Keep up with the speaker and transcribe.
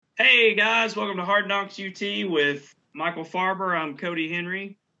Hey guys, welcome to Hard Knocks UT with Michael Farber. I'm Cody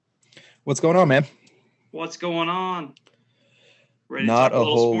Henry. What's going on, man? What's going on? Ready to Not talk a a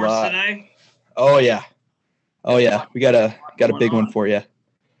little whole sports lot. today? Oh yeah. We got a big one for you.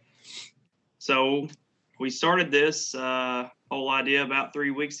 So we started this whole idea about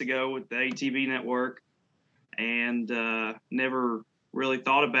 3 weeks ago with the ATV network, and never really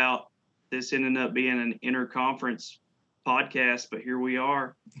thought about this ending up being an interconference podcast. But here we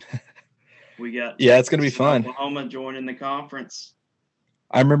are. We got it's gonna be fun. Oklahoma joining the conference.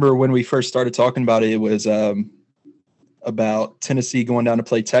 I remember when we first started talking about it, it was about Tennessee going down to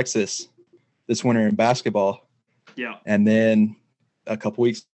play Texas this winter in basketball. Yeah. And then a couple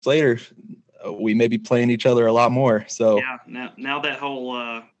weeks later, we may be playing each other a lot more. So yeah, now that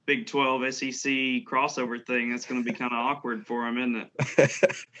whole Big 12 SEC crossover thing, that's going to be kind of awkward for them, isn't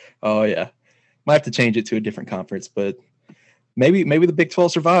it? Oh yeah, might have to change it to a different conference, but maybe the Big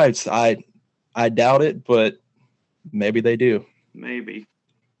 12 survives. I doubt it, but maybe they do. Maybe.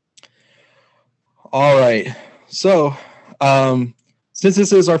 All right. So, since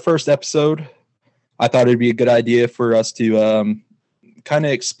this is our first episode, I thought it'd be a good idea for us to kind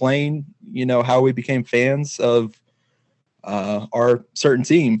of explain, how we became fans of our certain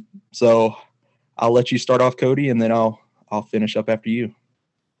team. So I'll let you start off, Cody, and then I'll finish up after you.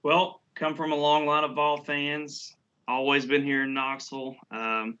 Well, come from a long line of Vol fans. Always been here in Knoxville.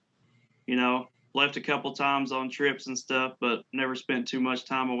 Left a couple times on trips and stuff, but never spent too much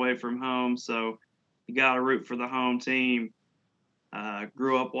time away from home. So you got to root for the home team.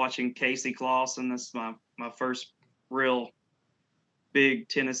 Grew up watching Casey Clausen. That's my first real big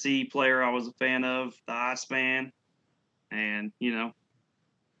Tennessee player I was a fan of, the Iceman. And,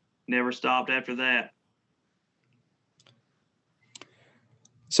 never stopped after that.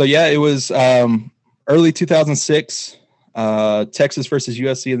 So, yeah, it was early 2006, Texas versus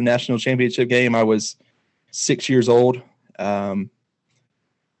USC in the national championship game. I was 6 years old. And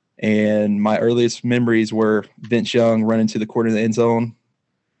my earliest memories were Vince Young running to the corner of the end zone,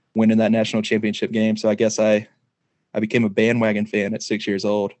 winning that national championship game. So I guess I became a bandwagon fan at 6 years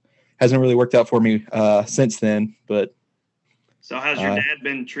old. Hasn't really worked out for me since then, but. So how's your dad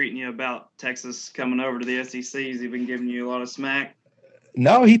been treating you about Texas coming over to the SEC? Has he been giving you a lot of smack?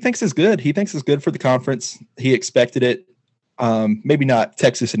 No, he thinks it's good. He thinks it's good for the conference. He expected it. Maybe not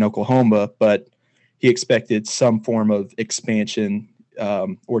Texas and Oklahoma, but he expected some form of expansion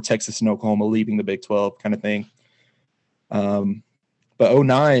or Texas and Oklahoma leaving the Big 12 kind of thing. But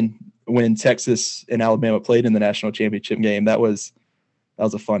 2009, when Texas and Alabama played in the national championship game, that was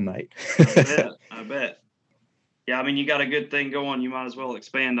a fun night. I bet. Yeah, I mean, you got a good thing going. You might as well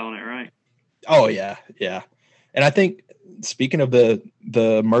expand on it, right? Oh, yeah. And I think, speaking of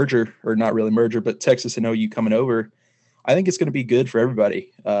the merger, or not really merger, but Texas and OU coming over, I think it's going to be good for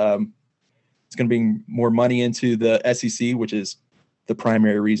everybody. It's going to bring more money into the SEC, which is the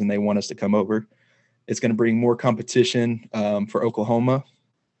primary reason they want us to come over. It's going to bring more competition for Oklahoma.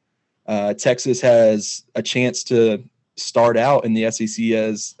 Texas has a chance to start out in the SEC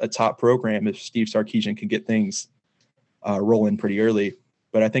as a top program if Steve Sarkisian can get things rolling pretty early.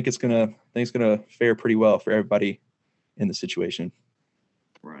 But I think it's going to fare pretty well for everybody in the situation.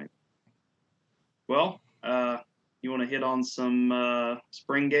 Right. Well, you want to hit on some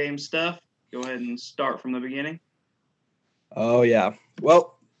spring game stuff? Go ahead and start from the beginning. Oh, yeah.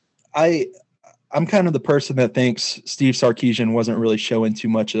 Well, I'm kind of the person that thinks Steve Sarkisian wasn't really showing too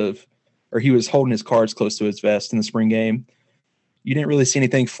much of, or he was holding his cards close to his vest in the spring game. You didn't really see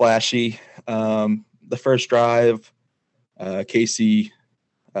anything flashy. The first drive, Casey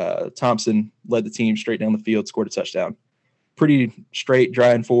Thompson led the team straight down the field, scored a touchdown. Pretty straight, dry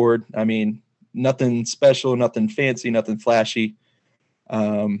and forward. I mean, nothing special, nothing fancy, nothing flashy.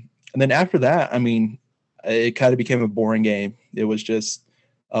 And then after that, I mean, it kind of became a boring game. It was just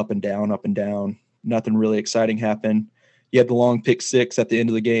up and down. Nothing really exciting happened. You had the long pick six at the end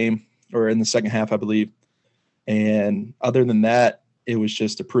of the game, or in the second half, I believe. And other than that, it was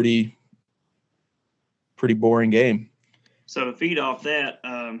just a pretty boring game. So to feed off that,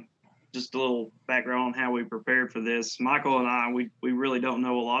 just a little background on how we prepared for this. Michael and I, we really don't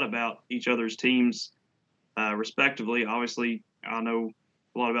know a lot about each other's teams, respectively. Obviously, I know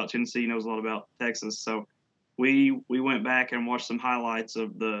a lot about Tennessee, knows a lot about Texas. So we went back and watched some highlights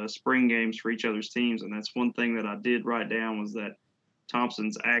of the spring games for each other's teams, and that's one thing that I did write down was that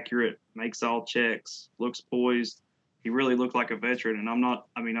Thompson's accurate, makes all checks, looks poised. He really looked like a veteran, and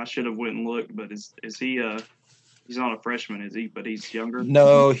I should have went and looked, but is he he's not a freshman, is he? But he's younger?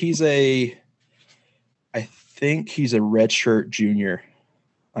 No, I think he's a redshirt junior.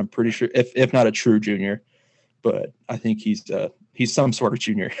 I'm pretty sure, if not a true junior, but I think he's he's some sort of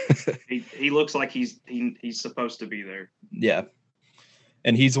junior. He looks like he's supposed to be there. Yeah,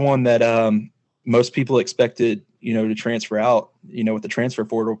 and he's one that most people expected, to transfer out. With the transfer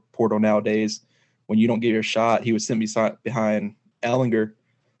portal nowadays, when you don't get your shot, he was sent behind Ellinger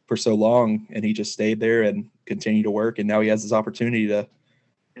for so long, and he just stayed there and continued to work, and now he has his opportunity to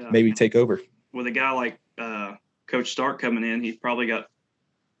maybe take over. With a guy like Coach Stark coming in, he's probably got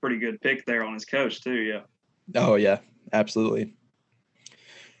pretty good pick there on his coach too. Yeah. Oh yeah, absolutely.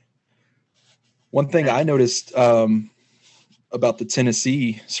 One thing I noticed about the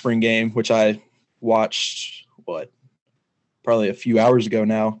Tennessee spring game, which I watched probably a few hours ago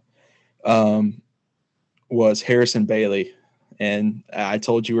now, was Harrison Bailey. And I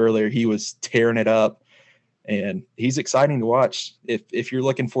told you earlier, he was tearing it up, and he's exciting to watch. If you're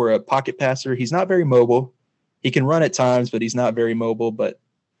looking for a pocket passer, he's not very mobile. He can run at times, but he's not very mobile. But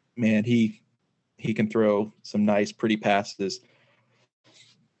man, he can throw some nice, pretty passes.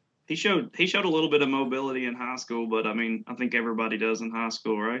 He showed a little bit of mobility in high school, but I mean, I think everybody does in high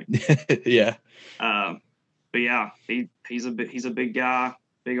school, right? Yeah. But yeah, he's a big guy,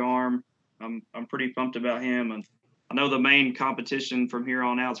 big arm. I'm pretty pumped about him, and I know the main competition from here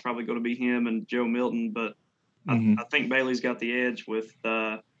on out is probably going to be him and Joe Milton, but I think Bailey's got the edge with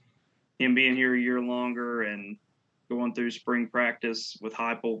him being here a year longer and going through spring practice with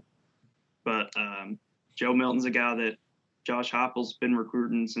Heupel. But Joe Milton's a guy that Josh Heupel's been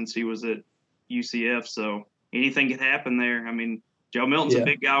recruiting since he was at UCF, so anything could happen there. I mean, Joe Milton's a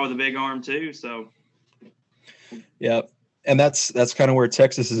big guy with a big arm too, so. Yeah, and that's kind of where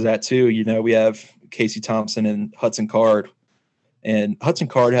Texas is at too. We have Casey Thompson and Hudson Card, and Hudson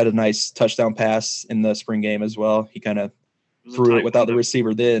Card had a nice touchdown pass in the spring game as well. He kind of threw it without the receiver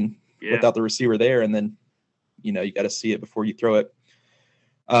without the receiver there, and then you got to see it before you throw it.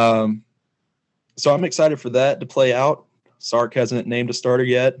 So I'm excited for that to play out. Sark hasn't named a starter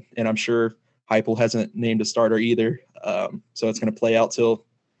yet, and I'm sure Heupel hasn't named a starter either. So it's going to play out till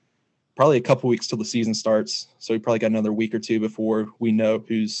probably a couple weeks till the season starts. So we probably got another week or two before we know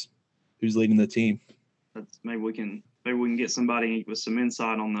who's leading the team. Maybe we can get somebody with some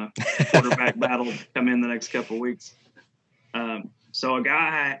insight on the quarterback battle come in the next couple of weeks. So a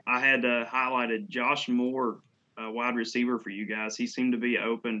guy I had highlighted, Josh Moore, wide receiver for you guys. He seemed to be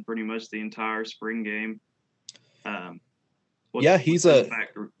open pretty much the entire spring game. He's a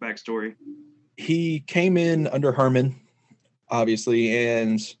backstory. He came in under Herman, obviously,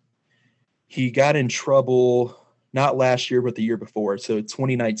 and he got in trouble not last year but the year before. So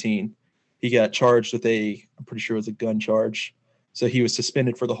 2019, he got charged with I'm pretty sure it was a gun charge. So he was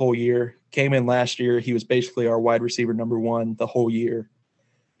suspended for the whole year. Came in last year. He was basically our wide receiver number one the whole year,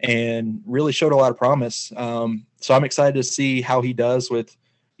 and really showed a lot of promise. So I'm excited to see how he does with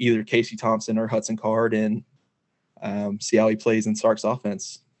either Casey Thompson or Hudson Card, and see how he plays in Sark's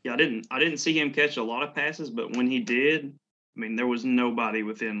offense. Yeah, I didn't see him catch a lot of passes, but when he did, I mean, there was nobody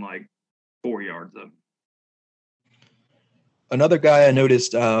within like 4 yards of him. Another guy I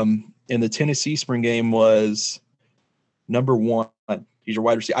noticed in the Tennessee spring game was number 1. He's your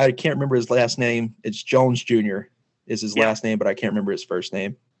wide receiver. I can't remember his last name. It's Jones Jr. is his last name, but I can't remember his first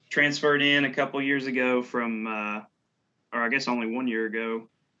name. Transferred in a couple years ago from, or I guess only 1 year ago.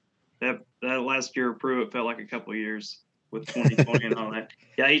 That last year of Pruitt felt like a couple of years with 2020 and all that.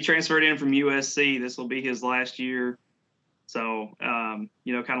 Yeah, he transferred in from USC. This will be his last year. So, kind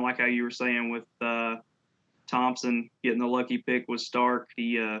of like how you were saying with Thompson getting the lucky pick with Stark.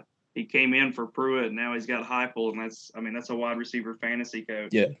 He came in for Pruitt, and now he's got Heupel, and that's a wide receiver fantasy coach.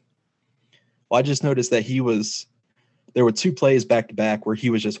 Yeah. Well, I just noticed that there were 2 plays back to back where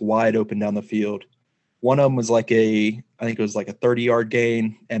he was just wide open down the field. One of them was I think it was like a 30-yard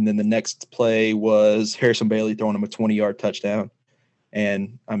gain, and then the next play was Harrison Bailey throwing him a 20-yard touchdown.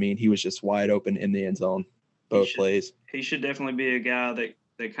 And, I mean, he was just wide open in the end zone, both plays. He should definitely be a guy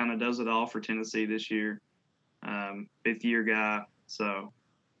that kind of does it all for Tennessee this year. 5th-year guy. So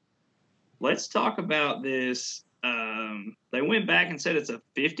let's talk about this. They went back and said it's a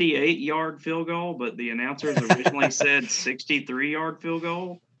 58-yard field goal, but the announcers originally said 63-yard field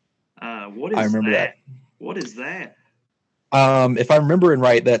goal. What is I remember that? What is that? If I'm remembering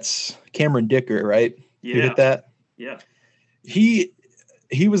right, that's Cameron Dicker, right? Yeah. Who did that? Yeah. He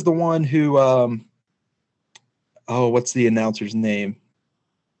was the one who what's the announcer's name?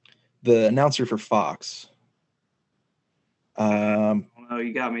 The announcer for Fox. Oh,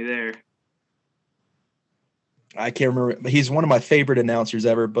 you got me there. I can't remember. He's one of my favorite announcers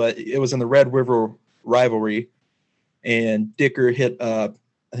ever, but it was in the Red River rivalry, and Dicker hit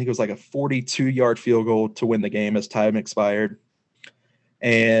I think it was like a 42-yard field goal to win the game as time expired.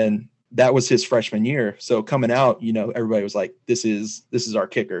 And that was his freshman year. So coming out, everybody was like, this is our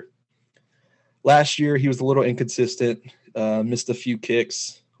kicker. Last year, he was a little inconsistent, missed a few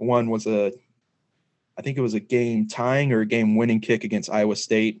kicks. One was I think it was a game tying or a game winning kick against Iowa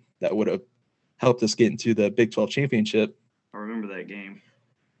State that would have helped us get into the Big 12 championship. I remember that game.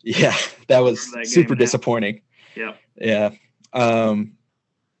 Yeah, that was super disappointing. Yeah. Yeah.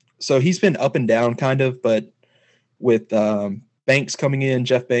 So he's been up and down kind of, but with Banks coming in,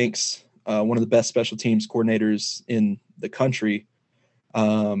 Jeff Banks, one of the best special teams coordinators in the country,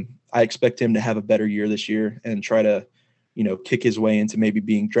 I expect him to have a better year this year and try to, kick his way into maybe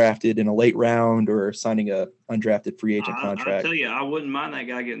being drafted in a late round or signing a undrafted free agent contract. I tell you, I wouldn't mind that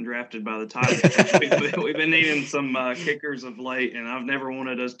guy getting drafted by the Tigers. We've been needing some kickers of late, and I've never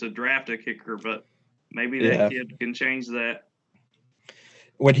wanted us to draft a kicker, but maybe that kid can change that.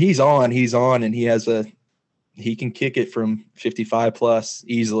 When he's on, and he can kick it from 55 plus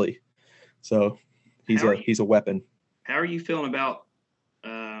easily. So he's a weapon. How are you feeling about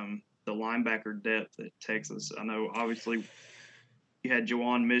the linebacker depth at Texas? I know obviously you had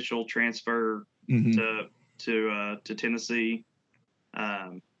Juwan Mitchell transfer to Tennessee.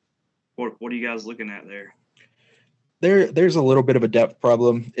 What are you guys looking at there? There's a little bit of a depth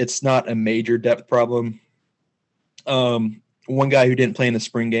problem. It's not a major depth problem. One guy who didn't play in the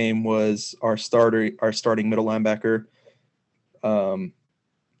spring game was our starting middle linebacker, DeMarvion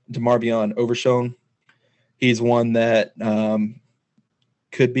Overshown. He's one that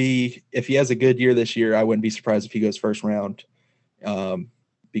could be, if he has a good year this year, I wouldn't be surprised if he goes first round,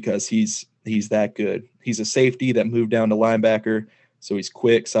 because he's that good. He's a safety that moved down to linebacker, so he's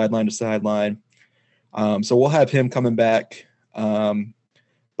quick sideline to sideline. So we'll have him coming back. But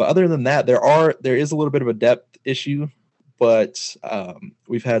other than that, there is a little bit of a depth issue, but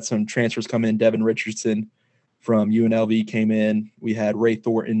we've had some transfers come in. Devin Richardson from UNLV came in. We had Ray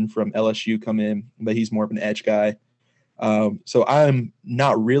Thornton from LSU come in, but he's more of an edge guy. So I'm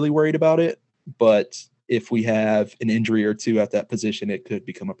not really worried about it, but if we have an injury or two at that position, it could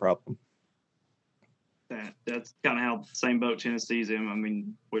become a problem. That's kind of how the same boat Tennessee's in. I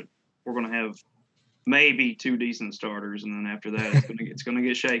mean, we're going to have maybe two decent starters, and then after that, it's going to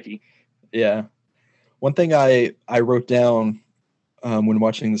get shaky. Yeah. One thing I wrote down when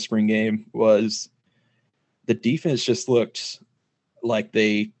watching the spring game was the defense just looked like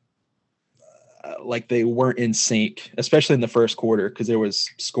they weren't in sync, especially in the first quarter, because there was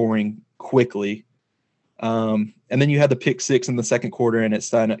scoring quickly. And then you had the pick six in the second quarter, and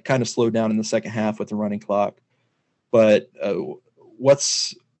it's kind of slowed down in the second half with the running clock. But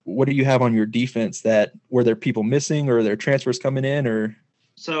what do you have on your defense? That were there people missing, or are there transfers coming in, or?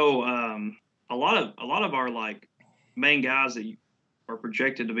 So a lot of our like main guys that are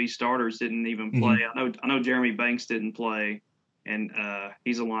projected to be starters didn't even play. I know Jeremy Banks didn't play, and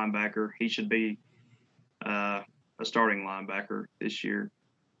he's a linebacker. He should be a starting linebacker this year.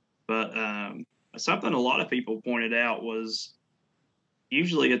 But something a lot of people pointed out was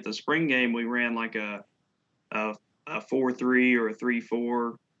usually at the spring game we ran like a 4-3 or a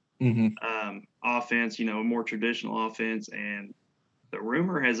 3-4 offense, a more traditional offense. And the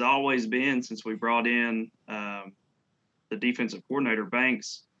rumor has always been, since we brought in the defensive coordinator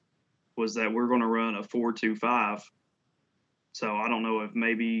Banks, was that we're going to run a 4-2-5. So I don't know if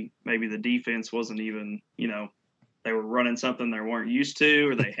maybe the defense wasn't even, they were running something they weren't used to,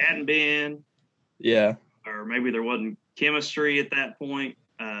 or they hadn't been. Yeah. Or maybe there wasn't chemistry at that point.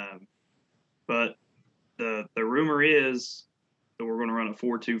 But the rumor is that we're going to run a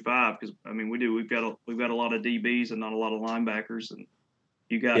 4-2-5, because we've got a lot of DBs and not a lot of linebackers, and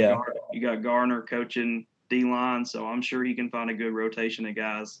you got Garner coaching D-line, so I'm sure he can find a good rotation of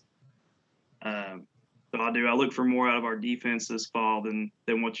guys. So I look for more out of our defense this fall than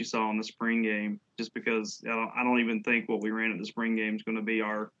what you saw in the spring game, just because I don't even think what we ran at the spring game is going to be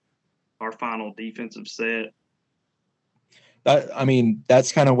our final defensive set.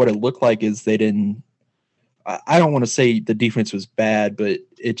 That's kind of what it looked like. Is they didn't. I don't want to say the defense was bad, but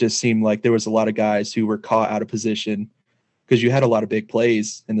it just seemed like there was a lot of guys who were caught out of position, because you had a lot of big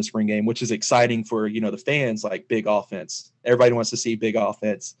plays in the spring game, which is exciting for the fans. Like big offense, everybody wants to see big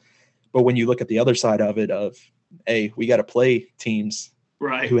offense. But when you look at the other side of it, we got to play teams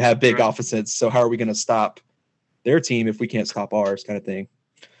who have big offenses. So how are we going to stop their team if we can't stop ours, kind of thing?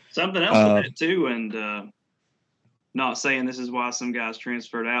 Something else with that too, and not saying this is why some guys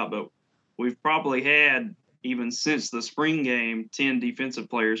transferred out, but we've probably had, even since the spring game, 10 defensive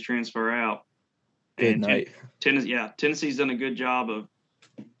players transfer out. Good night. Tennessee's done a good job of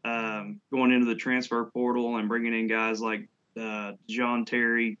going into the transfer portal and bringing in guys like John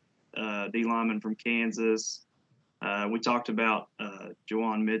Terry, D lineman from Kansas. We talked about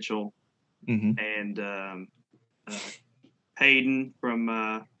Juwan Mitchell. and Hayden from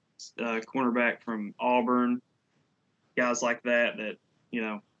cornerback from Auburn, guys like that.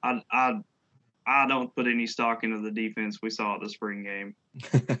 I don't put any stock into the defense we saw at the spring game.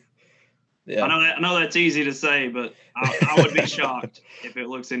 Yeah. I know that's easy to say, but I would be shocked if it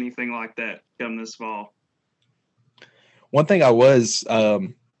looks anything like that come this fall. One thing I was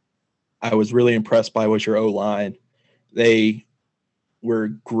really impressed by was your O-line. They were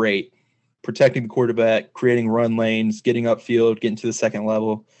great protecting the quarterback, creating run lanes, getting upfield, getting to the second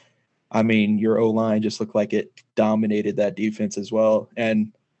level. I mean, your O-line just looked like it dominated that defense as well.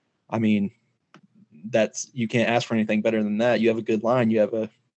 And I mean, you can't ask for anything better than that. You have a good line, you have a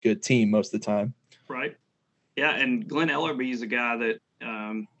good team most of the time. Right. Yeah, and Glenn Ellerby is a guy that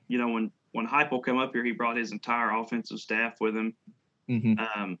when Heupel came up here, he brought his entire offensive staff with him.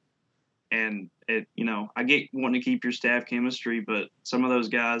 And I get wanting to keep your staff chemistry, but some of those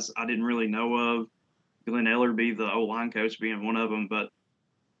guys I didn't really know of. Glenn Ellerby, the O-line coach, being one of them. But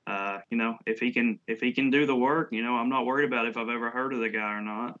if he can do the work, I'm not worried about if I've ever heard of the guy or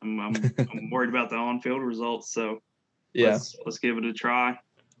not. I'm worried about the on-field results. So yeah, let's give it a try.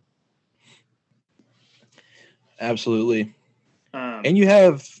 Absolutely. And you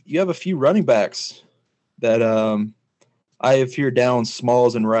have a few running backs that I have here down,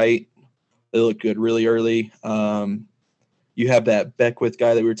 Smalls and Wright. They look good really early. You have that Beckwith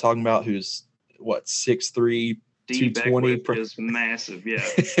guy that we were talking about who's 6'3", 220. Is massive, yeah.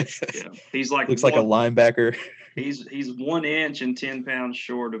 Yeah. He's like looks like a linebacker. He's 1 inch and 10 pounds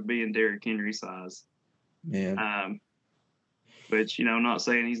short of being Derrick Henry size. Man. Which, not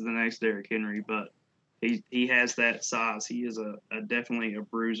saying he's the next Derrick Henry, but he has that size. He is a definitely a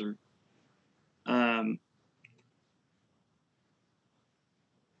bruiser.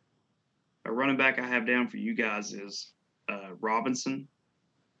 A running back I have down for you guys is Robinson,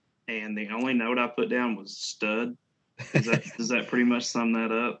 and the only note I put down was stud. Does that pretty much sum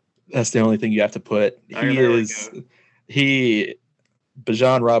that up? That's the only thing you have to put. Bijan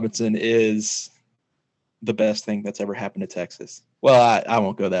Robinson is the best thing that's ever happened to Texas. Well, I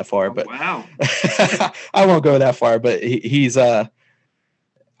won't go that far, but wow. I won't go that far, but he's I'd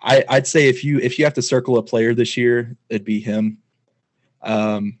say if you have to circle a player this year, it'd be him.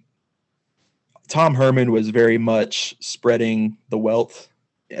 Tom Herman was very much spreading the wealth,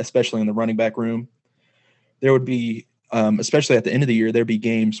 especially in the running back room. There would be, especially at the end of the year, there'd be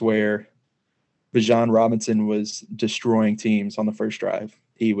games where Bijan Robinson was destroying teams on the first drive.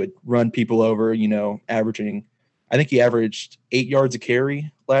 He would run people over, averaging, I think he averaged 8 yards a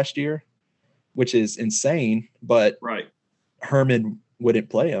carry last year, which is insane, but right. Herman wouldn't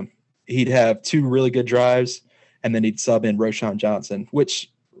play him. He'd have 2 really good drives, and then he'd sub in Roschon Johnson,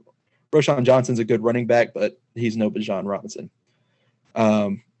 which Roschon Johnson's a good running back, but he's no Bijan Robinson.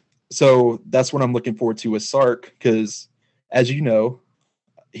 So that's what I'm looking forward to with Sark, because as you know,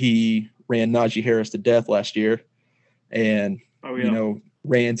 he ran Najee Harris to death last year and,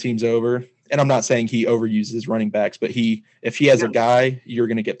 ran teams over. And I'm not saying he overuses running backs, but if he has a guy, you're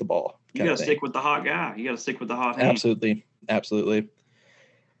going to get the ball. You got to stick with the hot guy. You got to stick with the hot hand. Absolutely. Absolutely.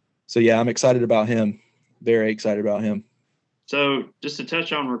 So, yeah, I'm excited about him. Very excited about him. So just to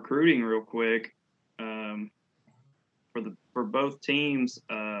touch on recruiting real quick, for both teams,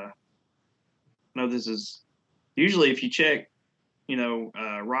 I know this is usually if you check,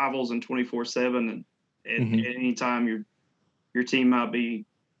 Rivals and 24/7, and at any time your team might be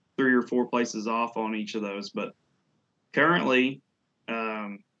 3 or 4 places off on each of those. But currently,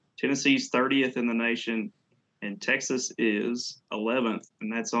 Tennessee's 30th in the nation, and Texas is 11th,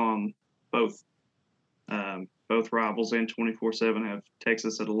 and that's on both Rivals and 24/7 have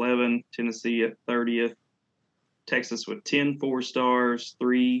Texas at 11, Tennessee at 30th, Texas with 10 4-stars,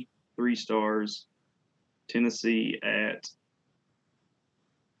 3 3-stars, Tennessee at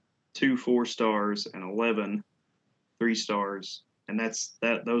 2 4-stars and 11 3-stars, and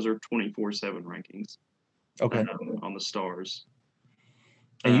those are 24/7 rankings. Okay. On the stars.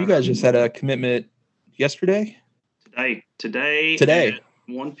 And you guys just had a commitment yesterday? Today. At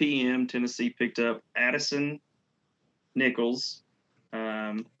 1 p.m., Tennessee picked up Addison Nichols.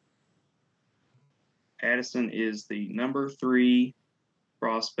 Addison is the number 3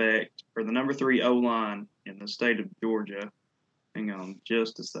 prospect, or the number 3 O-line in the state of Georgia. Hang on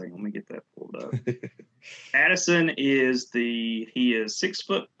just a second. Let me get that pulled up. Addison is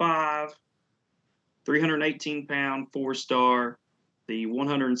 6'5", 318-pound, 4-star, the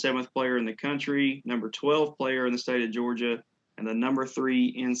 107th player in the country, number 12 player in the state of Georgia, and the number 3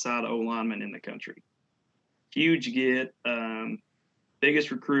 inside O-lineman in the country. Huge get.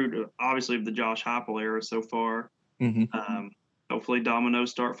 Biggest recruit, obviously, of the Josh Heupel era so far. hopefully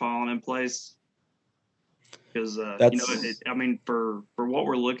dominoes start falling in place. Because I mean, for what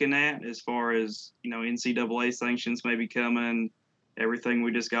we're looking at as far as NCAA sanctions maybe coming, everything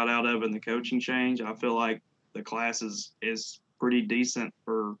we just got out of and the coaching change, I feel like the class is pretty decent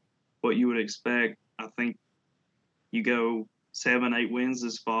for what you would expect. I think you go 7-8 wins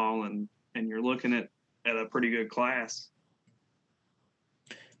this fall, and you're looking at a pretty good class.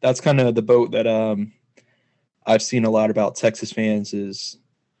 That's kind of the boat that I've seen a lot about Texas fans is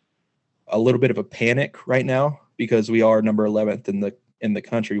a little bit of a panic right now because we are number 11th in the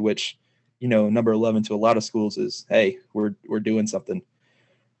country, which, number 11 to a lot of schools is, hey, we're doing something.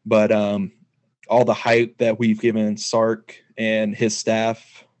 But all the hype that we've given Sark and his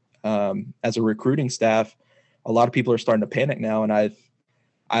staff as a recruiting staff, a lot of people are starting to panic now. And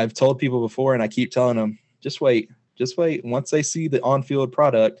I've told people before, and I keep telling them, just wait. Once they see the on-field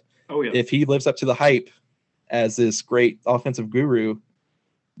product, if he lives up to the hype as this great offensive guru,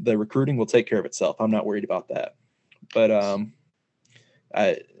 the recruiting will take care of itself. I'm not worried about that. But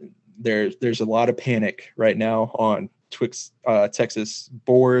there's a lot of panic right now on Texas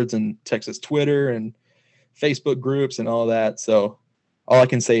boards and Texas Twitter and Facebook groups and all that. So all I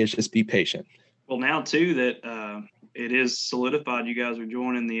can say is just be patient. Well, now too that it is solidified you guys are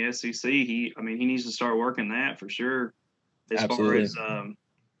joining the SEC. He needs to start working that for sure. As Absolutely. far as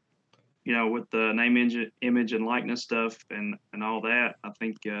with the name, image, and likeness stuff and all that, I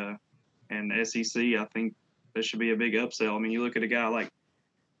think, and SEC, I think this should be a big upsell. I mean, you look at a guy like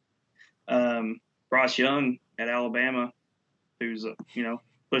Bryce Young at Alabama, who's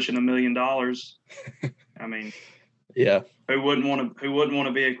pushing $1 million. I mean, yeah, who wouldn't want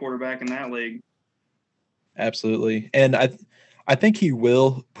to be a quarterback in that league? Absolutely, and I think he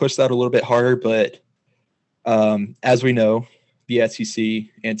will push that a little bit harder, but as we know, the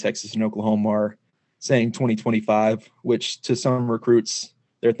SEC and Texas and Oklahoma are saying 2025, which to some recruits,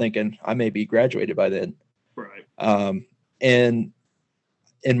 they're thinking I may be graduated by then. Right. And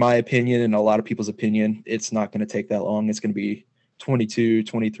in my opinion, and a lot of people's opinion, it's not going to take that long. It's going to be 22,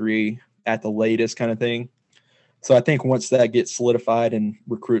 23 at the latest kind of thing. So I think once that gets solidified and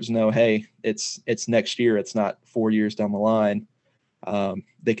recruits know, hey, it's next year, it's not 4 years down the line,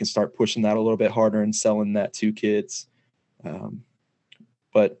 they can start pushing that a little bit harder and selling that to kids.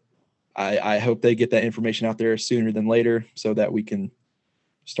 But I hope they get that information out there sooner than later so that we can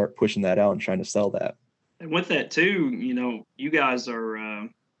start pushing that out and trying to sell that. And with that too, you guys are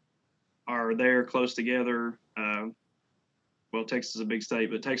there close together. Well, Texas is a big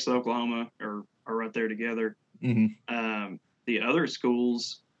state, but Texas and Oklahoma are right there together. Mm-hmm. The other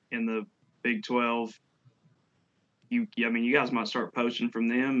schools in the Big 12, you guys might start poaching from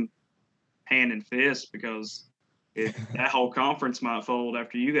them hand and fist because that whole conference might fold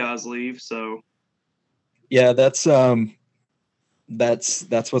after you guys leave. So, yeah, that's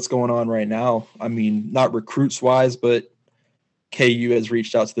what's going on right now. I mean, not recruits wise, but KU has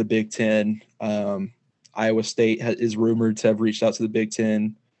reached out to the Big Ten. Iowa State is rumored to have reached out to the Big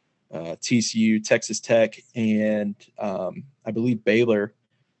Ten. TCU, Texas Tech, and I believe Baylor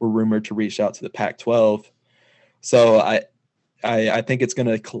were rumored to reach out to the Pac-12. So I think it's going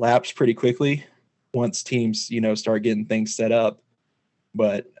to collapse pretty quickly once teams start getting things set up.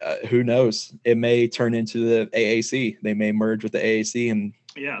 But who knows? It may turn into the AAC. They may merge with the AAC and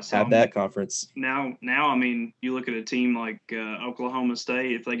have that conference. Now, I mean, you look at a team like Oklahoma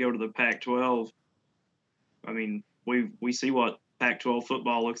State. If they go to the Pac-12, I mean, we see what Pac-12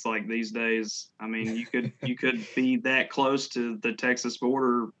 football looks like these days. I mean, you could be that close to the Texas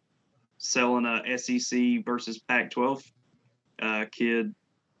border, selling a SEC versus Pac-12 kid.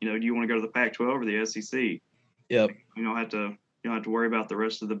 Do you want to go to the Pac-12 or the SEC? Yep. You don't have to worry about the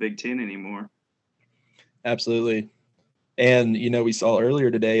rest of the Big Ten anymore. Absolutely. And we saw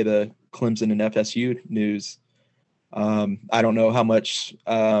earlier today the Clemson and FSU news. I don't know how much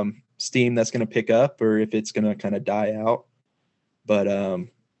steam that's going to pick up or if it's going to kind of die out. But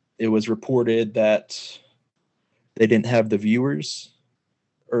it was reported that they didn't have the viewers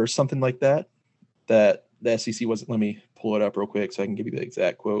or something like that, that the SEC wasn't. Let me pull it up real quick so I can give you the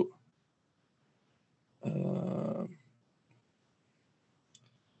exact quote.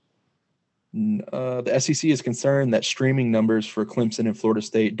 The SEC is concerned that streaming numbers for Clemson and Florida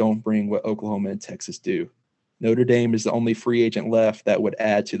State don't bring what Oklahoma and Texas do. Notre Dame is the only free agent left that would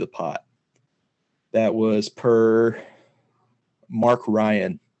add to the pot. That was per Mark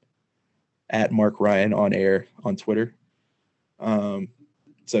Ryan at Mark Ryan on air on Twitter.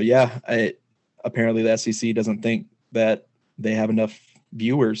 So yeah, apparently the SEC doesn't think that they have enough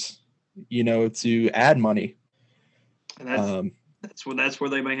viewers, to add money. And that's where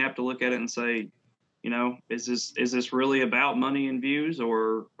they may have to look at it and say, is this really about money and views,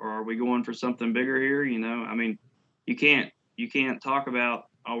 or are we going for something bigger here? I mean, you can't talk about,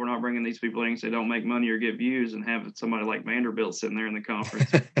 oh, we're not bringing these people in because they don't make money or get views, and have somebody like Vanderbilt sitting there in the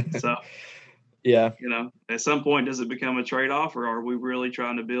conference. So, yeah, at some point, does it become a trade off, or are we really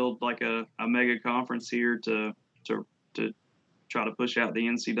trying to build like a mega conference here to try to push out the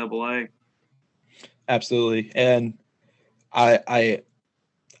NCAA? Absolutely. And I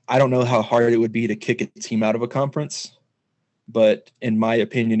don't know how hard it would be to kick a team out of a conference, but in my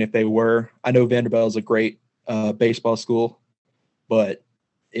opinion, if they were, I know Vanderbilt is a great baseball school, but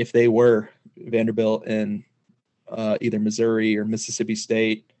if they were, Vanderbilt and either Missouri or Mississippi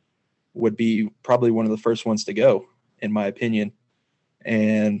State would be probably one of the first ones to go, in my opinion.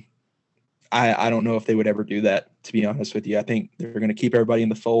 And I don't know if they would ever do that, to be honest with you. I think they're going to keep everybody in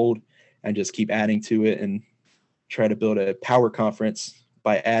the fold and just keep adding to it and try to build a power conference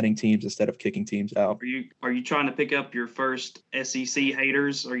by adding teams instead of kicking teams out. Are you trying to pick up your first SEC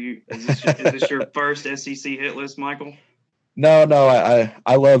haters? Is this your first SEC hit list, Michael? No,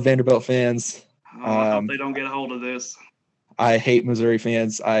 I love Vanderbilt fans. I hope they don't get a hold of this. I hate Missouri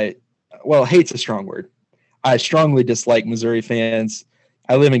fans. Well, hate's a strong word. I strongly dislike Missouri fans.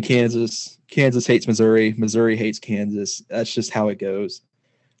 I live in Kansas. Kansas hates Missouri. Missouri hates Kansas. That's just how it goes.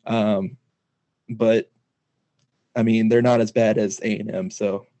 But I mean, they're not as bad as A&M,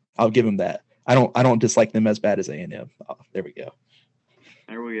 so I'll give them that. I don't dislike them as bad as A&M. Oh, there we go.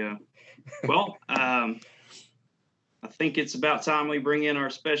 There we go. Well, I think it's about time we bring in our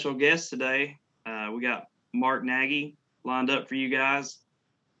special guest today. We got Mark Nagy lined up for you guys.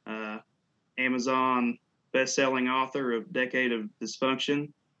 Amazon best-selling author of Decade of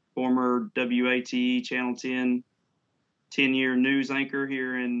Dysfunction, former WATE Channel 10 10-year news anchor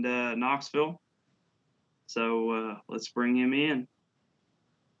here in Knoxville. So let's bring him in.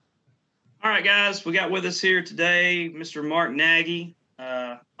 All right, guys, we got with us here today Mr. Mark Nagy,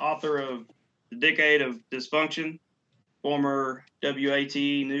 author of The Decade of Dysfunction, former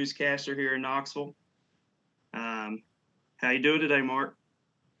WATE newscaster here in Knoxville. How you doing today, Mark?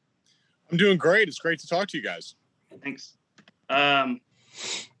 I'm doing great. It's great to talk to you guys. Thanks.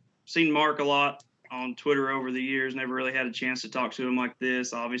 Seen Mark a lot on Twitter over the years. Never really had a chance to talk to him like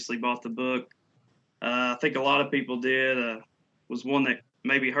this. Obviously bought the book. I think a lot of people did. Was one that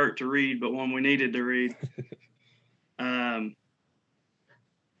maybe hurt to read, but one we needed to read.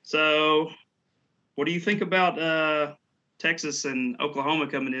 So what do you think about Texas and Oklahoma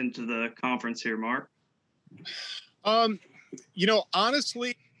coming into the conference here, Mark?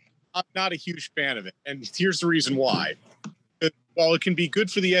 Honestly, I'm not a huge fan of it. And here's the reason why. While it can be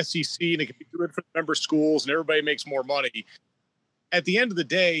good for the SEC and it can be good for the member schools and everybody makes more money, at the end of the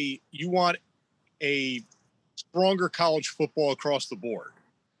day, you want a stronger college football across the board.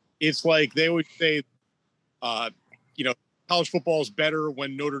 It's like they always say, college football is better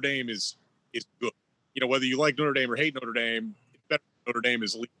when Notre Dame is good. Whether you like Notre Dame or hate Notre Dame, it's better when Notre Dame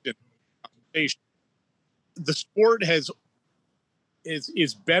is least in the conversation. The sport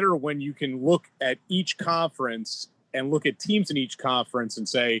is better when you can look at each conference and look at teams in each conference and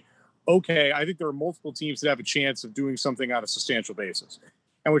say, okay, I think there are multiple teams that have a chance of doing something on a substantial basis.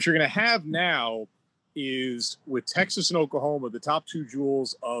 And what you're going to have now is with Texas and Oklahoma, the top two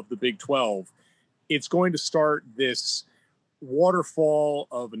jewels of the Big 12, it's going to start this waterfall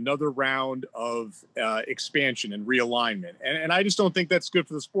of another round of expansion and realignment. And I just don't think that's good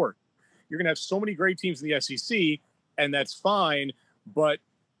for the sport. You're going to have so many great teams in the SEC, and that's fine. But,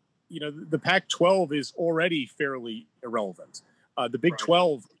 the Pac-12 is already fairly irrelevant. The Big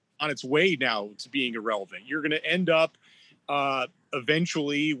 12 on its way now to being irrelevant. You're going to end up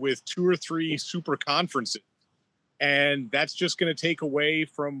eventually with 2 or 3 super conferences. And that's just going to take away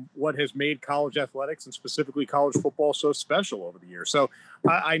from what has made college athletics and specifically college football so special over the years. So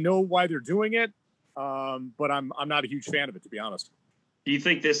I know why they're doing it, but I'm not a huge fan of it, to be honest. Do you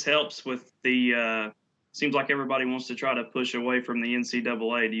think this helps with the seems like everybody wants to try to push away from the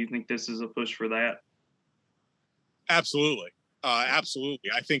NCAA. Do you think this is a push for that? Absolutely.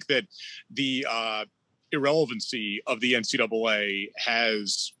 Absolutely. I think that the irrelevancy of the NCAA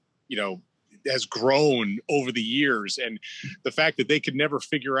has grown over the years. And the fact that they could never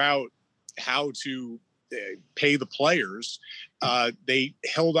figure out how to pay the players, they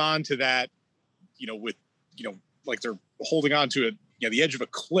held on to that, like they're holding on to it, the edge of a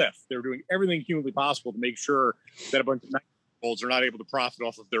cliff. They're doing everything humanly possible to make sure that a bunch of 9-year-olds are not able to profit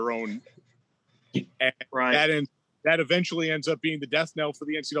off of their own. And right. That eventually ends up being the death knell for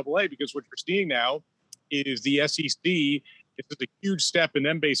the NCAA, because what you're seeing now is the SEC. It's a huge step in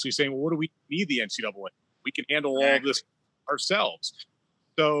them basically saying, well, what do we need the NCAA? We can handle all of this ourselves.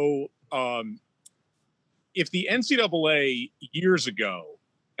 So if the NCAA years ago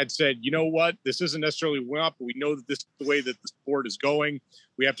had said, you know what, this isn't necessarily up, but we know that this is the way that the sport is going.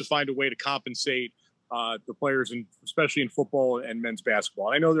 We have to find a way to compensate the players, especially in football and men's basketball.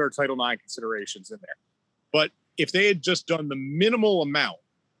 And I know there are Title IX considerations in there, but if they had just done the minimal amount,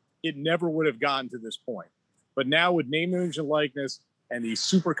 it never would have gotten to this point. But now with name, image, and likeness and these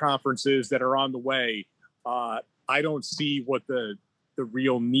super conferences that are on the way, I don't see what the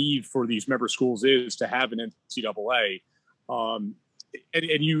real need for these member schools is to have an NCAA. And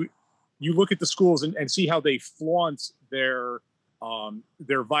you look at the schools and see how they flaunt their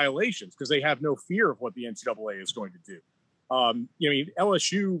violations because they have no fear of what the NCAA is going to do.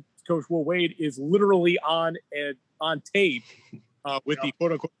 LSU coach Will Wade is literally on tape with the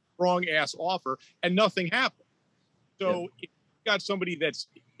quote unquote wrong ass offer, and nothing happened. So if you got somebody that's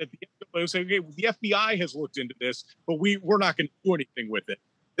at the NCAA saying, okay, the FBI has looked into this, but we're not going to do anything with it.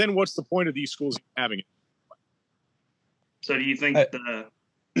 Then what's the point of these schools having it? So do you think go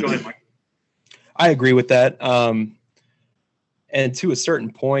ahead, Mike. I agree with that. And to a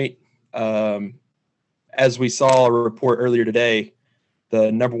certain point, as we saw a report earlier today,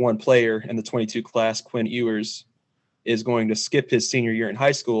 the number one player in the 22 class, Quinn Ewers, is going to skip his senior year in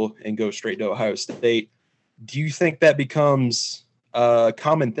high school and go straight to Ohio State. Do you think that becomes a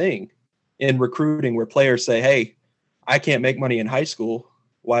common thing in recruiting where players say, hey, I can't make money in high school.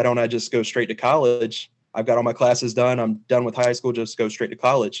 Why don't I just go straight to college? I've got all my classes done. I'm done with high school. Just go straight to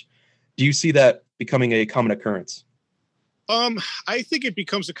college. Do you see that becoming a common occurrence? I think it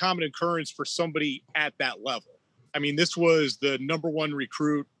becomes a common occurrence for somebody at that level. I mean, this was the number one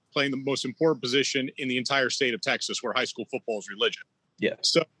recruit playing the most important position in the entire state of Texas, where high school football is religion. Yeah.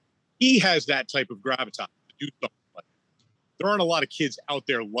 So he has that type of gravitas to do something like that. There aren't a lot of kids out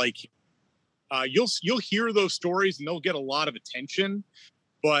there like him. You'll hear those stories and they'll get a lot of attention,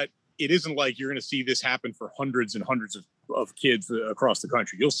 but it isn't like you're going to see this happen for hundreds and hundreds of kids across the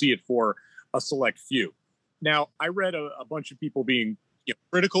country. You'll see it for a select few. Now, I read a bunch of people being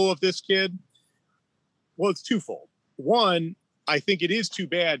critical of this kid. Well, it's twofold. One, I think it is too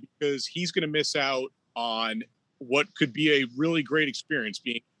bad because he's going to miss out on what could be a really great experience,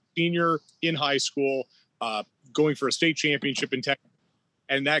 being a senior in high school, going for a state championship in Texas,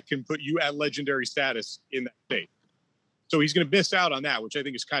 and that can put you at legendary status in that state. So he's going to miss out on that, which I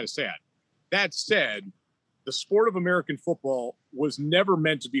think is kind of sad. That said, the sport of American football was never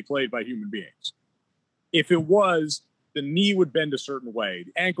meant to be played by human beings. If it was, the knee would bend a certain way,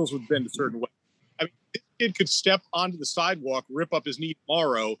 the ankles would bend a certain way. I mean, this kid could step onto the sidewalk, rip up his knee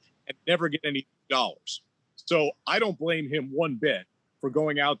tomorrow, and never get any dollars. So I don't blame him one bit for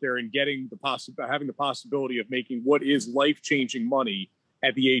going out there and having the possibility of making what is life-changing money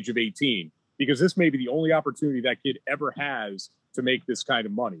at the age of 18, because this may be the only opportunity that kid ever has to make this kind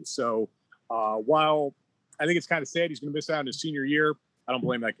of money. So while I think it's kind of sad he's going to miss out on his senior year, I don't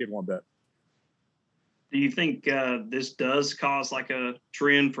blame that kid one bit. Do you think this does cause like a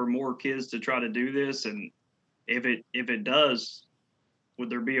trend for more kids to try to do this? And if it does, would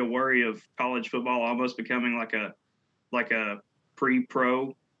there be a worry of college football almost becoming like a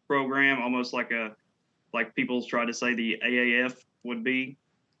pre-pro program, almost like people try to say the AAF would be?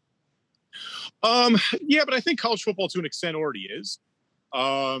 Yeah, but I think college football to an extent already is.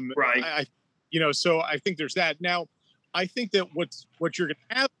 Right. So I think there's that. Now, I think that what you're going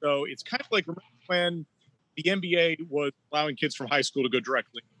to have, though, it's kind of like, remember when the NBA was allowing kids from high school to go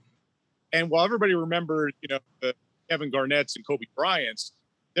directly. And while everybody remembered, the Kevin Garnett's and Kobe Bryant's,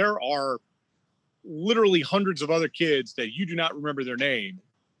 there are literally hundreds of other kids that you do not remember their name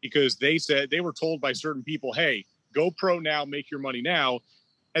because they were told by certain people, hey, go pro now, make your money now.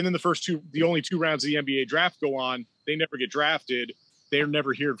 And then the only two rounds of the NBA draft go on, they never get drafted. They're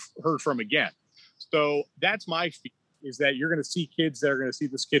never heard from again. So that's my fear, is that you're going to see kids that are going to see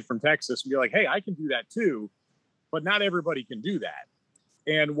this kid from Texas and be like, hey, I can do that too. But not everybody can do that.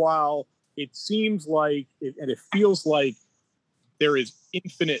 And while it seems like, and it feels like there is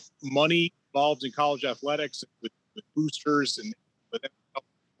infinite money involved in college athletics with boosters, and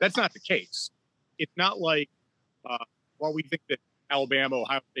that's not the case. It's not like, while we think that Alabama,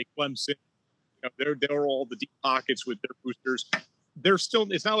 Ohio State, Clemson, they're all the deep pockets with their boosters.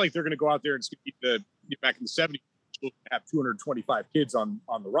 It's not like they're going to go out there and back in the 70s, have 225 kids on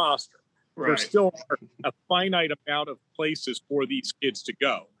the roster. Right. There still are a finite amount of places for these kids to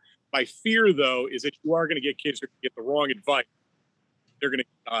go. My fear, though, is that you are going to get kids who get the wrong advice. They're going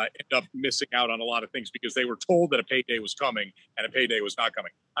to end up missing out on a lot of things because they were told that a payday was coming and a payday was not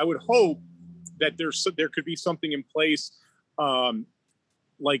coming. I would hope that there could be something in place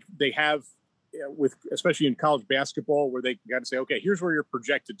like they have especially in college basketball, where they got to say, okay, here's where you're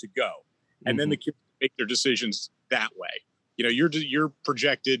projected to go. And then the kids make their decisions that way. You know, you're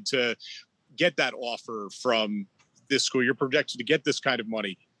projected to get that offer from this school. You're projected to get this kind of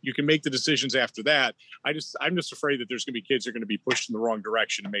money. You can make the decisions after that. I'm just afraid that there's going to be kids that are going to be pushed in the wrong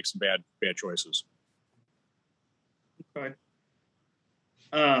direction and make some bad choices. Okay.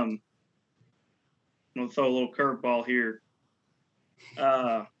 I'm going to throw a little curveball here.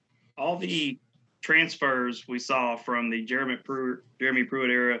 All the transfers we saw from the Jeremy Pruitt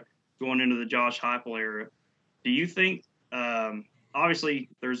era going into the Josh Heupel era, do you think, obviously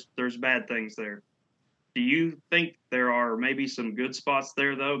there's bad things there. Do you think there are maybe some good spots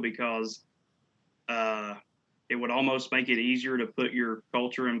there, though, because it would almost make it easier to put your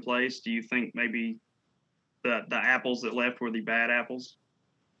culture in place? Do you think maybe the apples that left were the bad apples?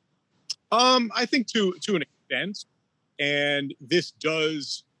 I think to an extent, and this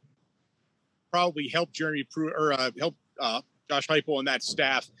does probably help Jeremy Pruitt or help Josh Heupel and that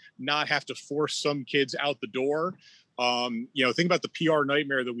staff not have to force some kids out the door. Think about the PR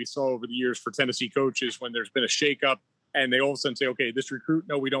nightmare that we saw over the years for Tennessee coaches when there's been a shakeup and they all of a sudden say, okay, this recruit,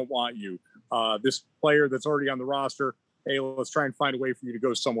 no, we don't want you. This player that's already on the roster, hey, let's try and find a way for you to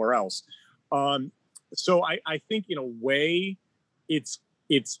go somewhere else. So I think in a way it's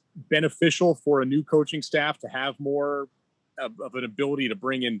beneficial for a new coaching staff to have more of an ability to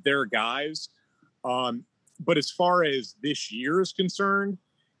bring in their guys. But as far as this year is concerned,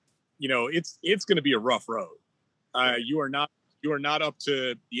 it's going to be a rough road. You are not up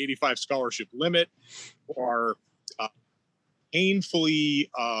to the 85 scholarship limit, or painful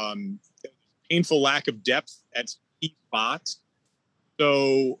lack of depth at key spots.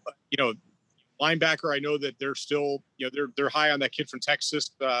 So, linebacker, I know that they're still, they're high on that kid from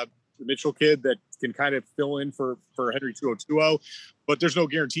Texas, the Mitchell kid that can kind of fill in for Henry 2020, but there's no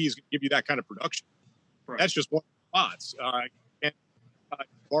guarantee he's going to give you that kind of production. Right. That's just one of the spots. Can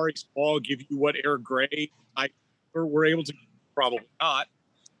Jabari Small give you what Eric Gray we're able to? Probably not.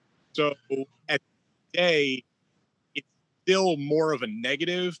 So at the day, it's still more of a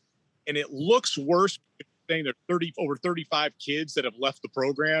negative, and it looks worse because saying there are over 35 kids that have left the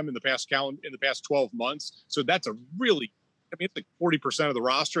program in the past 12 months. So that's it's like 40% of the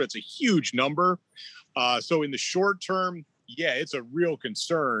roster. It's a huge number. So in the short term, yeah, it's a real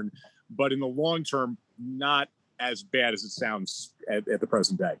concern, but in the long term, not as bad as it sounds at the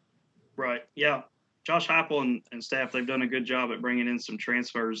present day. Right. Yeah. Josh Heupel and staff, they've done a good job at bringing in some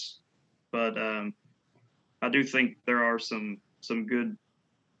transfers, but I do think there are some good,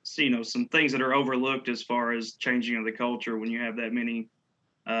 some things that are overlooked as far as changing of the culture when you have that many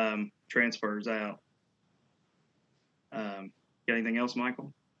transfers out. Got anything else,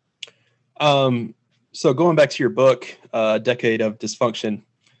 Michael? So going back to your book, Decade of Dysfunction,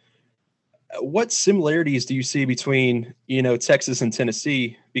 what similarities do you see between, Texas and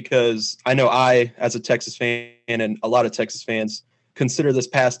Tennessee? Because I know as a Texas fan and a lot of Texas fans consider this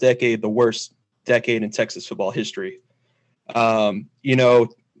past decade the worst decade in Texas football history.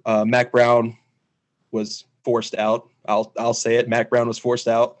 Mack Brown was forced out. I'll say it. Mack Brown was forced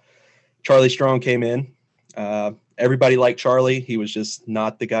out. Charlie Strong came in. Everybody liked Charlie. He was just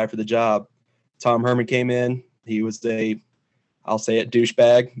not the guy for the job. Tom Herman came in. He was I'll say it,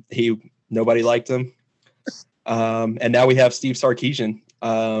 douchebag. Nobody liked him. And now we have Steve Sarkisian.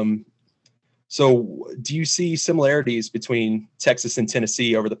 So do you see similarities between Texas and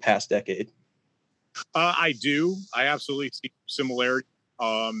Tennessee over the past decade? I do. I absolutely see similarity.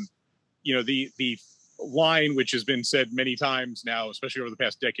 The line, which has been said many times now, especially over the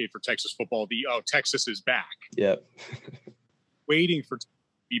past decade for Texas football, Texas is back. Yeah. Waiting for to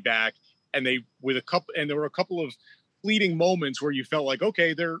be back. And there were a couple of fleeting moments where you felt like,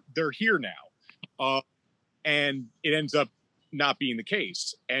 okay, they're here now. And it ends up not being the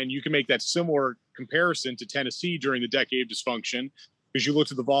case. And you can make that similar comparison to Tennessee during the decade of dysfunction, because you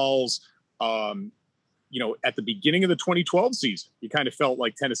looked at the Vols, at the beginning of the 2012 season, you kind of felt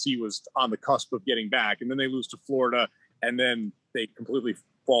like Tennessee was on the cusp of getting back, and then they lose to Florida, and then they completely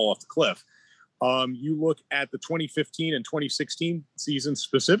fall off the cliff. You look at the 2015 and 2016 season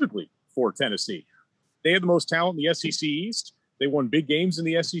specifically for Tennessee. They had the most talent in the SEC East. They won big games in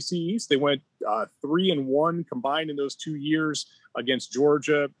the SEC East. They went 3-1 combined in those 2 years against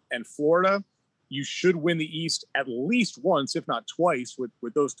Georgia and Florida. You should win the East at least once, if not twice, with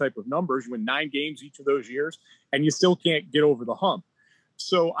those type of numbers. You win 9 games each of those years, and you still can't get over the hump.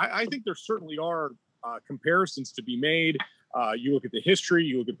 So I think there certainly are comparisons to be made. You look at the history,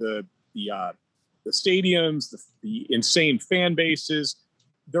 you look at the stadiums, the insane fan bases.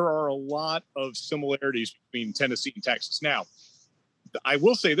 There are a lot of similarities between Tennessee and Texas. Now, I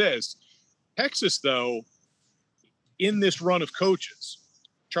will say this. Texas, though, in this run of coaches,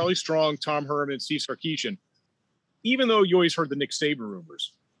 Charlie Strong, Tom Herman, Steve Sarkisian, even though you always heard the Nick Saban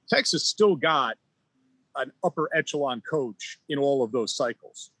rumors, Texas still got an upper echelon coach in all of those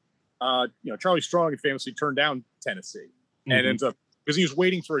cycles. Charlie Strong famously turned down Tennessee and ends up because he was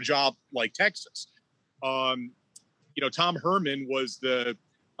waiting for a job like Texas. Tom Herman was the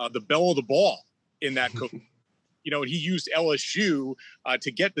belle of the ball in that coach. And he used LSU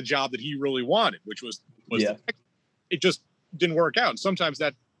to get the job that he really wanted, which was it just didn't work out. And sometimes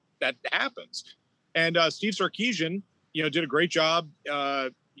that happens. And Steve Sarkisian, did a great job,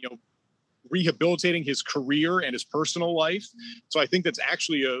 rehabilitating his career and his personal life. So I think that's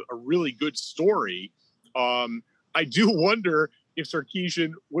actually a really good story. I do wonder if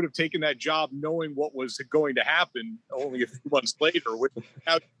Sarkisian would have taken that job knowing what was going to happen only a few months later, with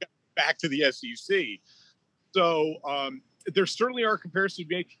now back to the SEC. So there certainly are comparisons to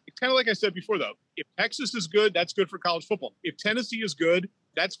be made. It's kind of like I said before, though. If Texas is good, that's good for college football. If Tennessee is good,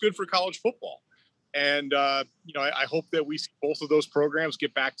 that's good for college football. And, I hope that we see both of those programs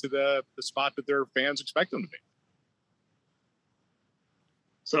get back to the spot that their fans expect them to be.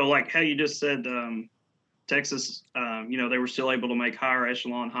 So like how you just said, Texas, they were still able to make higher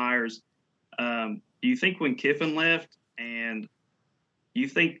echelon hires. Do you think when Kiffin left, and do you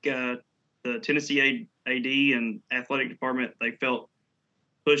think the Tennessee AD and athletic department, they felt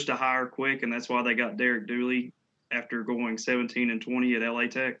pushed to hire quick, and that's why they got Derek Dooley after going 17-20 at LA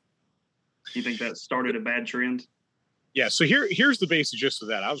Tech? Do you think that started a bad trend? Yeah, so here's the basic gist of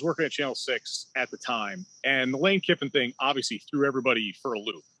that. I was working at Channel 6 at the time, and the Lane Kiffin thing obviously threw everybody for a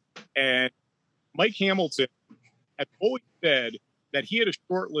loop. And Mike Hamilton had always said that he had a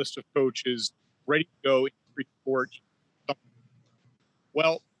short list of coaches ready to go in sport.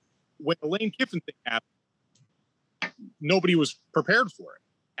 Well, when the Lane Kiffin thing happened, nobody was prepared for it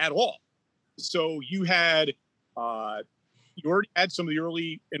at all. So you already had some of the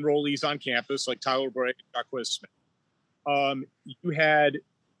early enrollees on campus, like Tyler Bray and Jacquez Smith. You had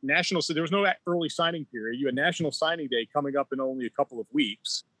so there was no early signing period. You had National Signing Day coming up in only a couple of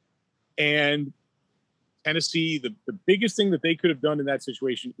weeks. And Tennessee, the biggest thing that they could have done in that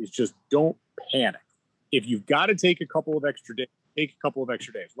situation is just don't panic. If you've got to take a couple of extra days, take a couple of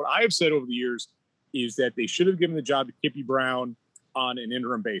extra days. What I have said over the years is that they should have given the job to Kippy Brown on an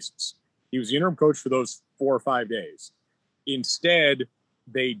interim basis. He was the interim coach for those 4 or 5 days. Instead,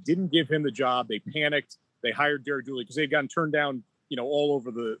 they didn't give him the job. They panicked. They hired Derek Dooley because they'd gotten turned down, all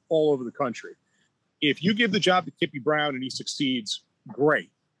over the country. If you give the job to Kippy Brown and he succeeds, great.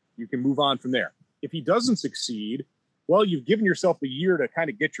 You can move on from there. If he doesn't succeed, well, you've given yourself a year to kind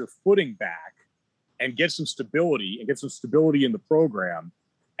of get your footing back and get some stability in the program.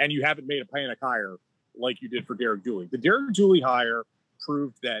 And you haven't made a panic hire like you did for Derek Dooley. The Derek Dooley hire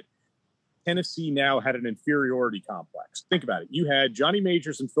proved that Tennessee now had an inferiority complex. Think about it. You had Johnny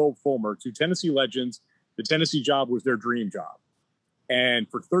Majors and Phil Fulmer, 2 Tennessee legends. The Tennessee job was their dream job. And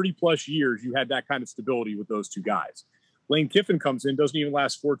for 30 plus years, you had that kind of stability with those 2 guys. Lane Kiffin comes in, doesn't even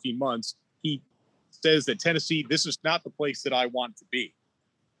last 14 months. He says that Tennessee, this is not the place that I want to be.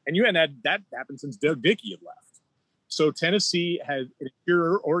 And you had that happened since Doug Dickey had left. So Tennessee has an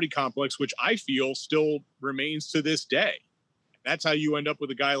inferiority complex, which I feel still remains to this day. That's how you end up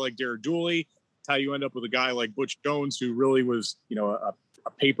with a guy like Derek Dooley. That's how you end up with a guy like Butch Jones, who really was, a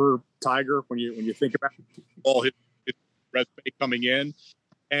paper tiger when you think about all his resume coming in,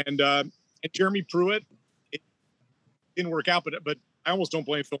 and Jeremy Pruitt. It didn't work out, but I almost don't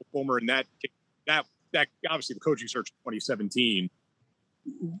blame Phil Fulmer in that. That obviously the coaching search in 2017.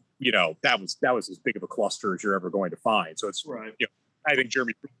 That was as big of a cluster as you're ever going to find. So it's right. I think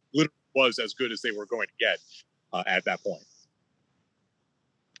Jeremy Pruitt literally was as good as they were going to get at that point.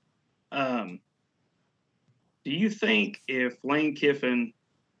 Do you think if Lane Kiffin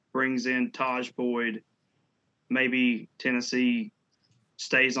brings in Taj Boyd, maybe Tennessee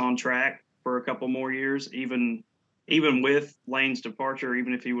stays on track for a couple more years, even with Lane's departure,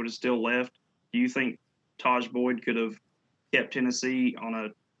 even if he would have still left? Do you think Taj Boyd could have kept Tennessee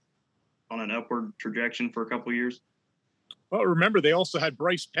on an upward trajectory for a couple of years? Well, remember, they also had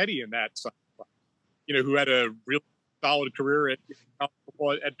Bryce Petty in that, who had a really solid career at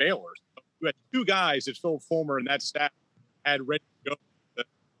Baylor. So you had 2 guys that Phil Fulmer and that staff had ready to go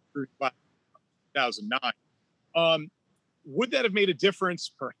through 2009. Would that have made a difference?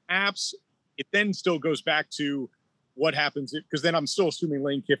 Perhaps. It then still goes back to what happens, because then I'm still assuming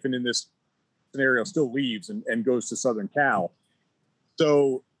Lane Kiffin in this scenario still leaves and goes to Southern Cal.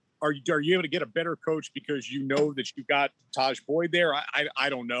 So are you able to get a better coach because you know that you got Taj Boyd there? I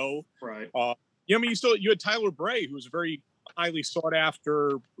don't know. Right. You had Tyler Bray, who was a very highly sought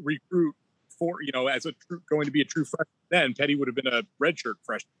after recruit as going to be a true freshman then. Petty would have been a redshirt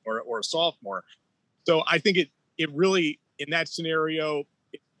freshman or a sophomore. So I think it really, in that scenario,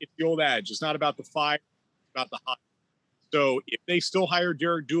 it's the old adage. It's not about the fire, it's about the hot. So if they still hire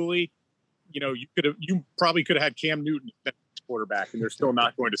Derek Dooley, you probably could have had Cam Newton as quarterback, and they're still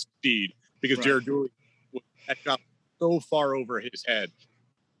not going to succeed because right. Derek Dooley had got so far over his head.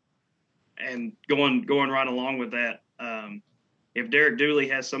 And going right along with that, if Derek Dooley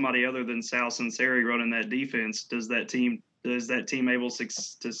has somebody other than Sal Sunseri running that defense, does that team able to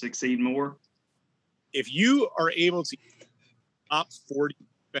succeed more? If you are able to top 40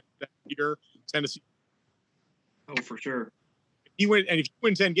 that year, Tennessee. Oh, for sure. If you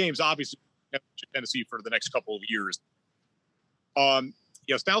win 10 games, obviously you have Tennessee for the next couple of years.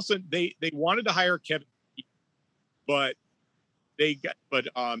 Stalson, they wanted to hire Kevin, but he was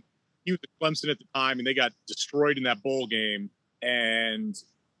at Clemson at the time, and they got destroyed in that bowl game, and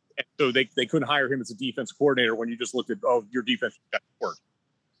so they couldn't hire him as a defense coordinator when you just looked at your defense got to work.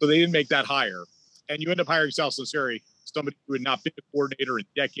 So they didn't make that hire, and you end up hiring Sal Sunseri, somebody who had not been a coordinator in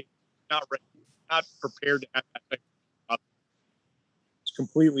decades, not ready, not prepared to have that.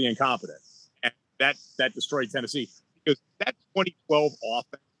 Completely incompetent, and that destroyed Tennessee because that 2012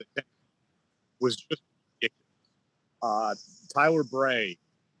 offense was just ridiculous. Tyler Bray,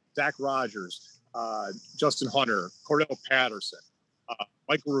 Zach Rogers, Justin Hunter, Cordell Patterson,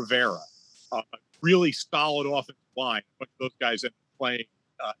 Michael Rivera, really solid offensive line. But those guys end up playing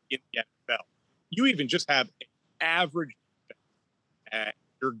in the NFL. You even just have an average, and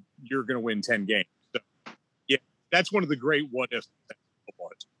you're going to win 10 games. So, yeah, that's one of the great what ifs.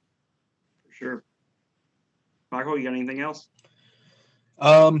 For sure. Michael, you got anything else?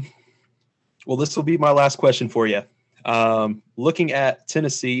 Well, this will be my last question for you. Looking at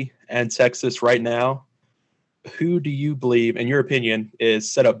Tennessee and Texas right now, who do you believe, in your opinion,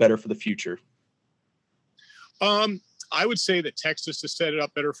 is set up better for the future? I would say that Texas has set it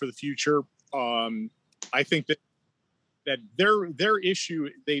up better for the future. I think that their issue,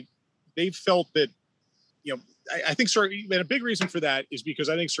 they've felt that, I think and a big reason for that is because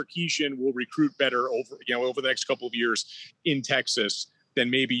I think Sarkisian will recruit better over the next couple of years in Texas than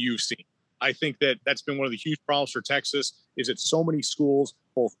maybe you've seen. I think that's been one of the huge problems for Texas is that so many schools,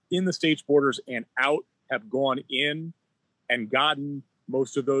 both in the state's borders and out, have gone in and gotten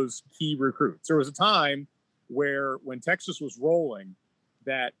most of those key recruits. There was a time where when Texas was rolling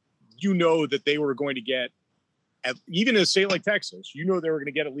that that they were going to get, even in a state like Texas, they were going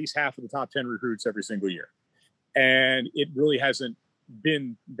to get at least half of the top 10 recruits every single year. And it really hasn't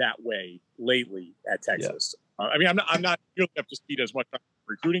been that way lately at Texas. Yeah. I'm not really up to speed as much on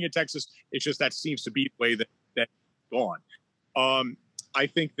recruiting at Texas. It's just that seems to be the way that's gone. I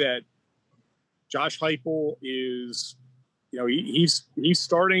think that Josh Heupel is, he's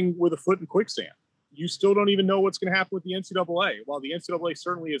starting with a foot in quicksand. You still don't even know what's going to happen with the NCAA. While the NCAA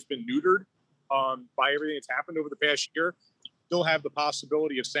certainly has been neutered by everything that's happened over the past year, you still have the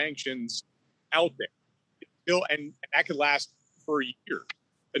possibility of sanctions out there. And that could last for a year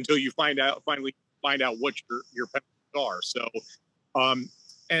until you finally find out what your penalties are. So,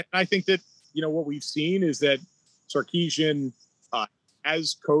 and I think that what we've seen is that Sarkisian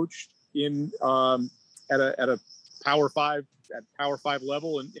has coached in at a Power 5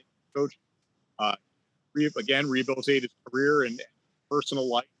 level and coached rehabilitated his career and personal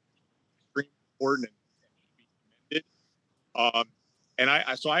life, extremely important and should be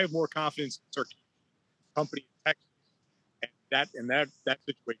commended. So I have more confidence in Sarkisian company in Texas and that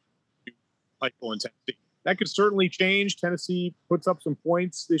situation Heupel in Tennessee. That could certainly change. Tennessee puts up some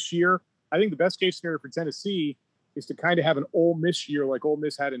points this year. I think the best case scenario for Tennessee is to kind of have an Ole Miss year like Ole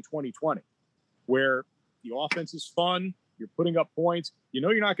Miss had in 2020, where the offense is fun, you're putting up points,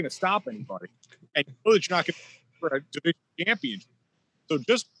 you're not going to stop anybody, and you know that you're not going to for a division championship. So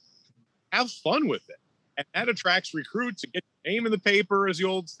just have fun with it. And that attracts recruits to get your name in the paper, as the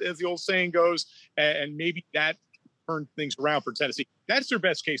old saying goes, and maybe that turns things around for Tennessee. That's their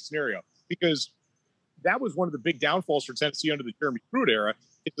best case scenario, because that was one of the big downfalls for Tennessee under the Jeremy Pruitt era,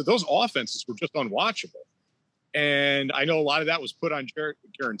 is that those offenses were just unwatchable. And I know a lot of that was put on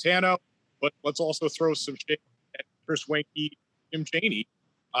Garantano, but let's also throw some shade at Chris Weinke, Jim Chaney.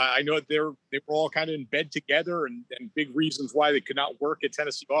 I know they were all kind of in bed together and big reasons why they could not work at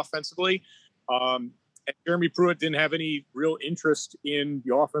Tennessee offensively. And Jeremy Pruitt didn't have any real interest in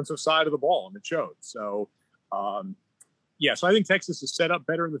the offensive side of the ball, and it showed. So, so I think Texas is set up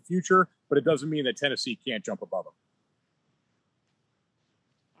better in the future, but it doesn't mean that Tennessee can't jump above them.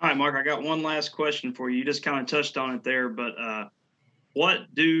 All right, Mark, I got one last question for you. You just kind of touched on it there, but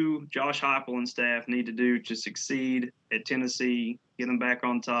what do Josh Heupel and staff need to do to succeed at Tennessee, get them back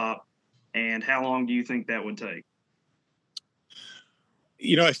on top? And how long do you think that would take?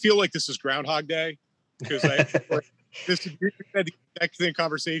 I feel like this is Groundhog Day because we had the exact same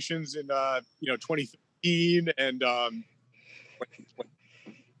conversations in 2015 and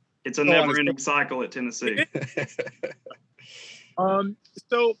it's a never-ending cycle at Tennessee.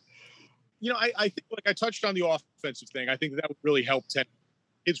 So, I think, like I touched on the offensive thing, I think that would really help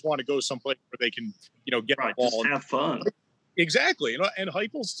kids want to go someplace where they can, get the ball. Just have fun. Exactly. And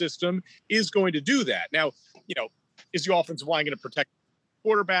Heupel's system is going to do that. Now, is the offensive line going to protect the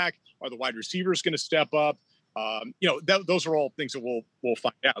quarterback? Are the wide receivers going to step up? Those are all things that we'll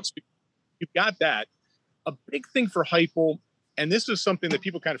find out. So you've got that. A big thing for Heupel, and this is something that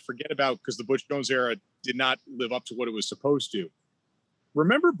people kind of forget about because the Butch Jones era did not live up to what it was supposed to.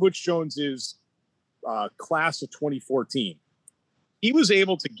 Remember Butch Jones's class of 2014. He was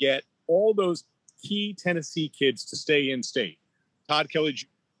able to get all those key Tennessee kids to stay in state. Todd Kelly,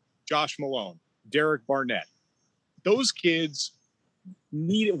 Josh Malone, Derek Barnett. Those kids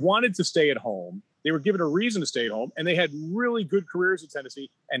wanted to stay at home. They were given a reason to stay at home, and they had really good careers at Tennessee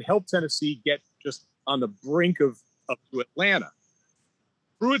and helped Tennessee get just on the brink of up to Atlanta.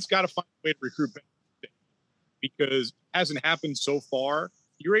 Pruitt's got to find a way to recruit better because it hasn't happened so far.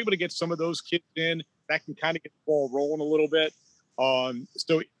 You're able to get some of those kids in that can kind of get the ball rolling a little bit.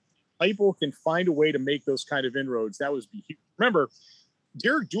 So Heupel can find a way to make those kind of inroads. That was huge. Remember,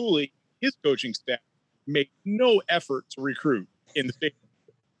 Derek Dooley, his coaching staff, made no effort to recruit in the state.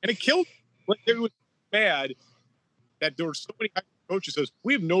 And it killed him. Like, it was bad that there were so many coaches says,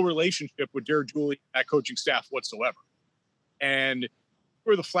 we have no relationship with Derek Dooley and that coaching staff whatsoever. And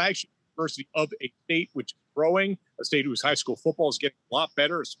we're the flagship university of a state which is growing, a state whose high school football is getting a lot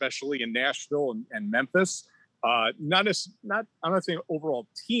better, especially in Nashville and Memphis. I'm not saying overall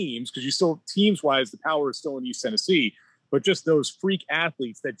teams, because you still teams-wise, the power is still in East Tennessee, but just those freak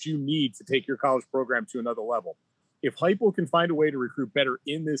athletes that you need to take your college program to another level. If Heupel can find a way to recruit better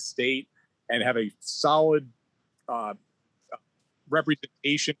in this state and have a solid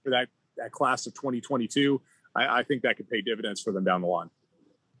representation for that class of 2022, I think that could pay dividends for them down the line.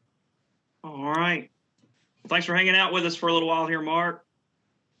 All right. Well, thanks for hanging out with us for a little while here, Mark.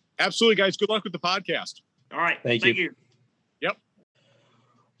 Absolutely, guys. Good luck with the podcast. All right. Thank you. Yep.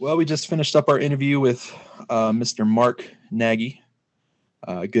 Well, we just finished up our interview with Mr. Mark Nagy.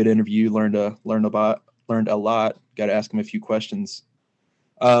 Good interview. Learned a lot. Got to ask him a few questions.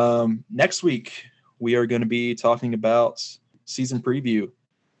 Next week, we are going to be talking about season preview,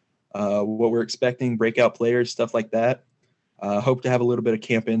 what we're expecting, breakout players, stuff like that. Hope to have a little bit of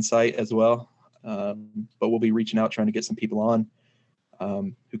camp insight as well. But we'll be reaching out, trying to get some people on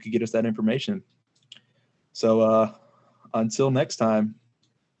who could get us that information. So until next time,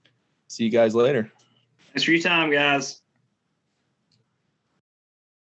 see you guys later. Thanks for your time, guys.